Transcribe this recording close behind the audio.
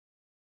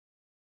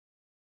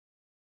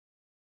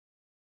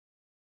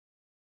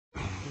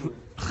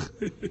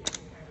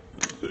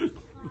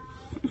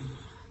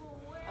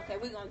Okay,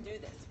 we're gonna do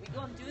this. We're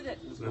gonna do this.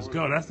 Let's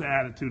go. That's the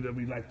attitude that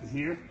we like to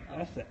hear.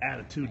 That's the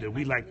attitude that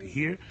we like to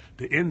hear.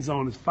 The end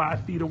zone is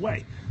 5 feet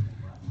away.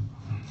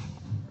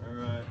 All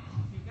right.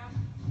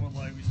 What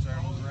leg we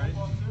start with, right?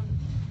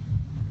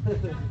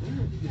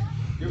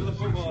 Give her the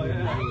football,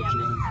 yeah.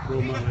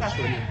 Role model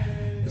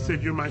extraordinaire. It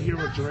said, "You're my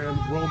hero, Juren.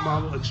 Role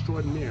model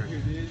extraordinaire."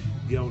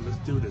 Yo, let's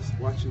do this.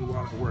 Watch him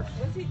while I work.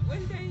 What's he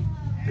saying?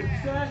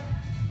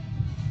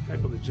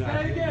 Type of the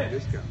job.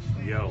 This guy.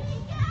 Yo.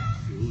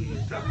 Ooh,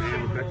 he's tough,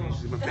 man. Rebecca, you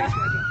see my face right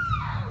now.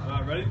 All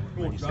right, ready?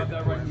 Cool. Drop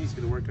that right knee. He's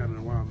going to work out in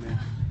a while, man.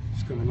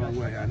 She's come a long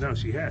way. I know,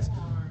 she has.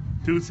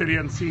 Dude said he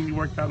hasn't seen you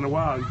worked out in a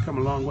while. You've come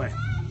a long way.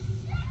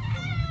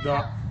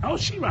 Dog. Oh,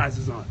 she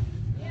rises on.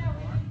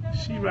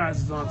 She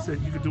rises on,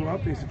 said, "You can do all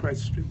things in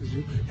Christ who strengthens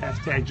you."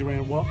 Hashtag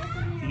Juren walk.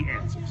 He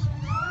answers.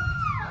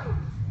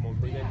 Come on,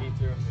 bring that knee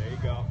through. There you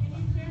go.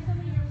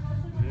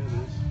 There it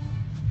is.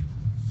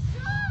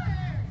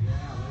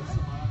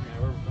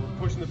 Yeah, we're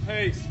pushing the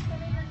pace.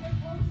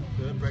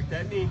 Good. Break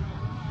that knee.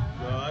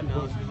 Good.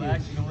 Now let's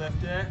relax. You can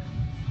lift it.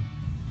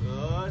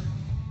 Good.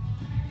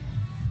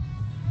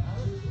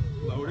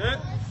 Load it.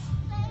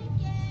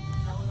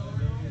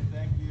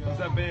 What's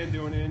that band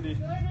doing, Andy?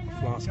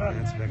 Floss my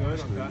answer that Good.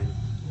 question. Okay.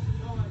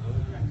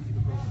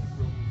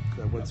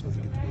 I wasn't supposed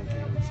to get to one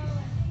camera.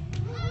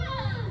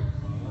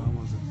 I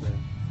wasn't there.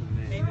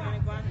 Maybe wanna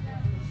go on the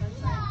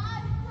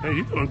sunshine. Hey,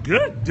 you're doing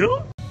good, dude.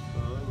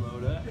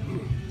 Load it. The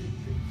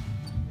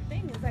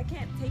thing is, I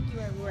can't take you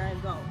everywhere I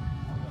go.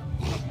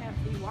 I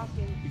can't be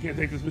walking. You can't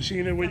take this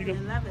machine everywhere you go?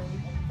 11.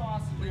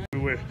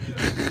 Everywhere.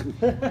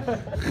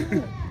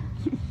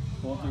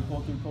 Pull through,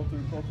 pull through, pull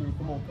through, pull through.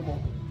 Come on, come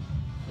on.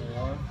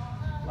 Good.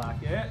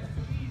 Lock it.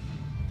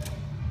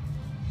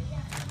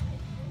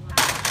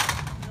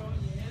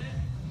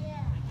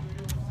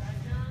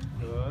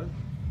 Good.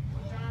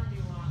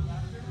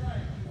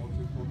 Pull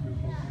through, pull through,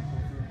 pull through, pull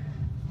through.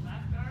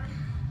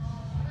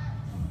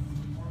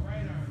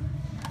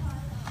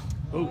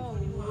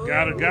 Oh,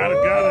 got her,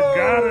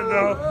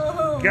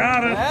 though.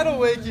 Got her. That'll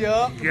wake you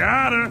up.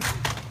 Got her.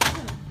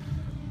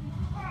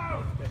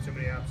 Got so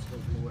many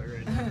obstacles in the way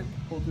right now.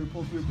 Pull through,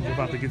 pull through, pull He's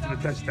about to get to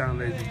the touchdown,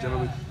 ladies and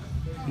gentlemen.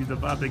 He's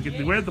about to get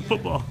the, where's the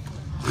football?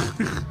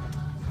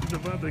 He's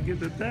about to get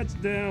the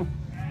touchdown.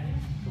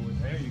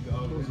 There you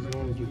go. Post is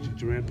always with you,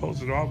 Juren.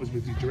 Post is always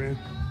with you, Juren.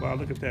 Wow,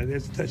 look at that.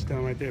 There's the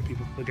touchdown right there,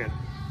 people. Look at it.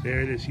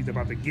 There it is. She's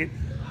about to get.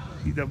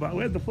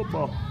 Where's the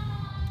football?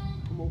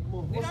 Come on, come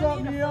on. What's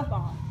up, Mia?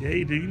 Yeah,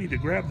 you do. You need to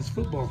grab this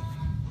football.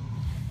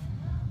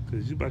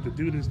 Because you're about to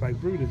do this like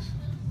Brutus.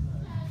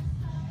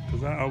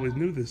 Because I always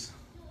knew this.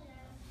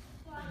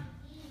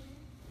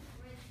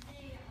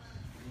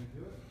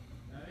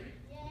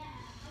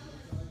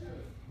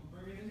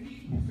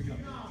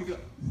 Pick it up.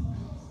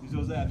 Use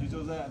those abs, use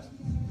those abs.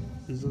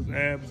 Use those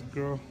abs,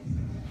 girl.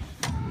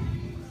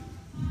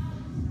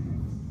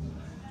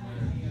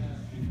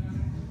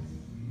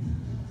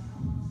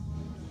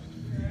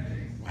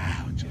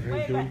 Wow, Juren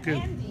Wait, doing but good.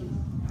 Andy.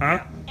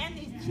 Huh?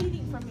 Andy's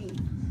cheating for me.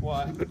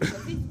 What?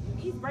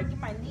 He's breaking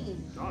my knee.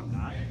 No, I'm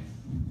not.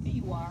 Here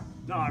you are.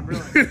 No, I'm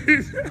really.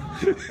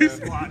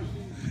 Squat.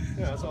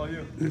 Yeah, that's all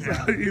you. That's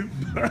all you.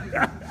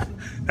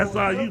 That's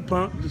all you,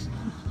 punk. Just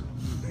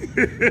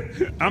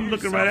I'm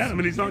looking right at him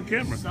and he's on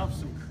camera. Give yourself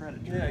some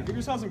credit. Yeah, give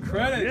yourself some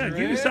credit. Yeah,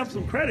 give yourself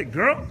some credit,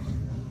 girl.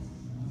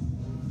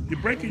 You're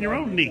breaking your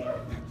own knee.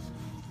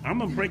 I'm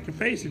gonna break your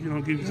face if you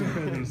don't give you some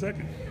credit in a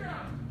second.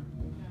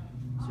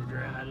 So,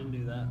 Juren, I didn't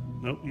do that.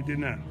 Nope, you did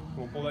not.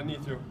 We'll pull that knee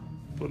through.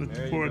 Put it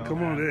There you forward. go.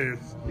 Come on, there it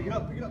is. Pick it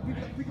up, pick it up, pick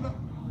it up, pick it up.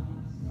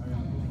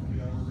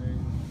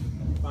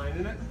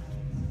 Finding it?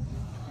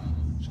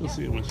 She'll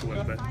see it when she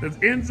went back.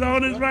 The end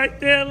zone is right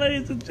there,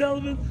 ladies and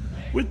gentlemen,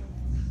 with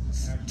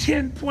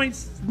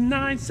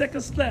 10.9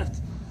 seconds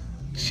left.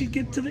 She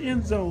get to the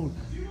end zone.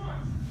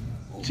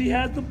 She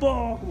has the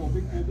ball.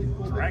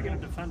 Dragging a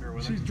defender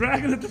with it. She's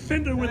dragging a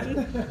defender with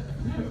it.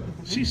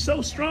 She's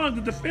so strong,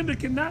 the defender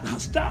cannot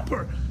stop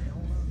her.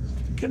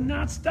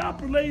 Cannot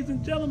stop her, ladies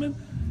and gentlemen.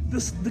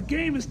 The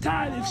game is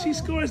tied. If she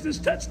scores this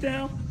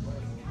touchdown,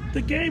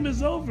 the game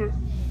is over.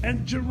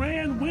 And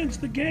Juren wins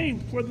the game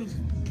for the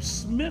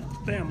Smith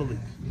family.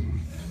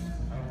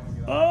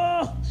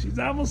 Oh, she's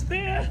almost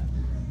there.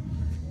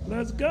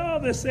 Let's go.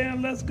 They're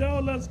saying, let's go,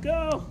 let's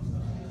go.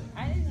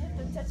 I didn't hit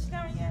the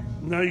touchdown yet.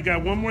 Now you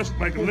got one more,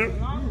 like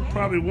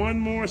probably one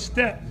more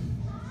step.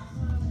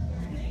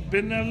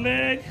 Bend that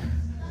leg.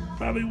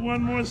 Probably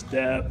one more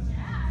step.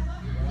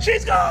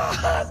 She's gone!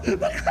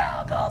 The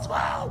crowd goes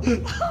wild!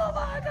 Oh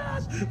my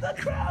gosh! The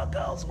crowd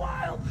goes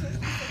wild!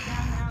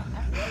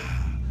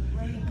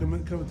 Come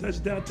on,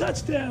 touchdown,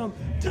 touchdown,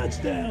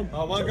 touchdown!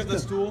 Want to get the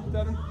stool,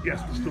 Devin?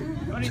 Yes, the stool.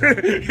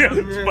 Yes,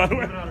 by the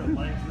way.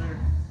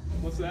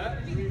 What's that?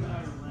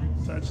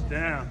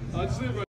 Touchdown. Just leave it.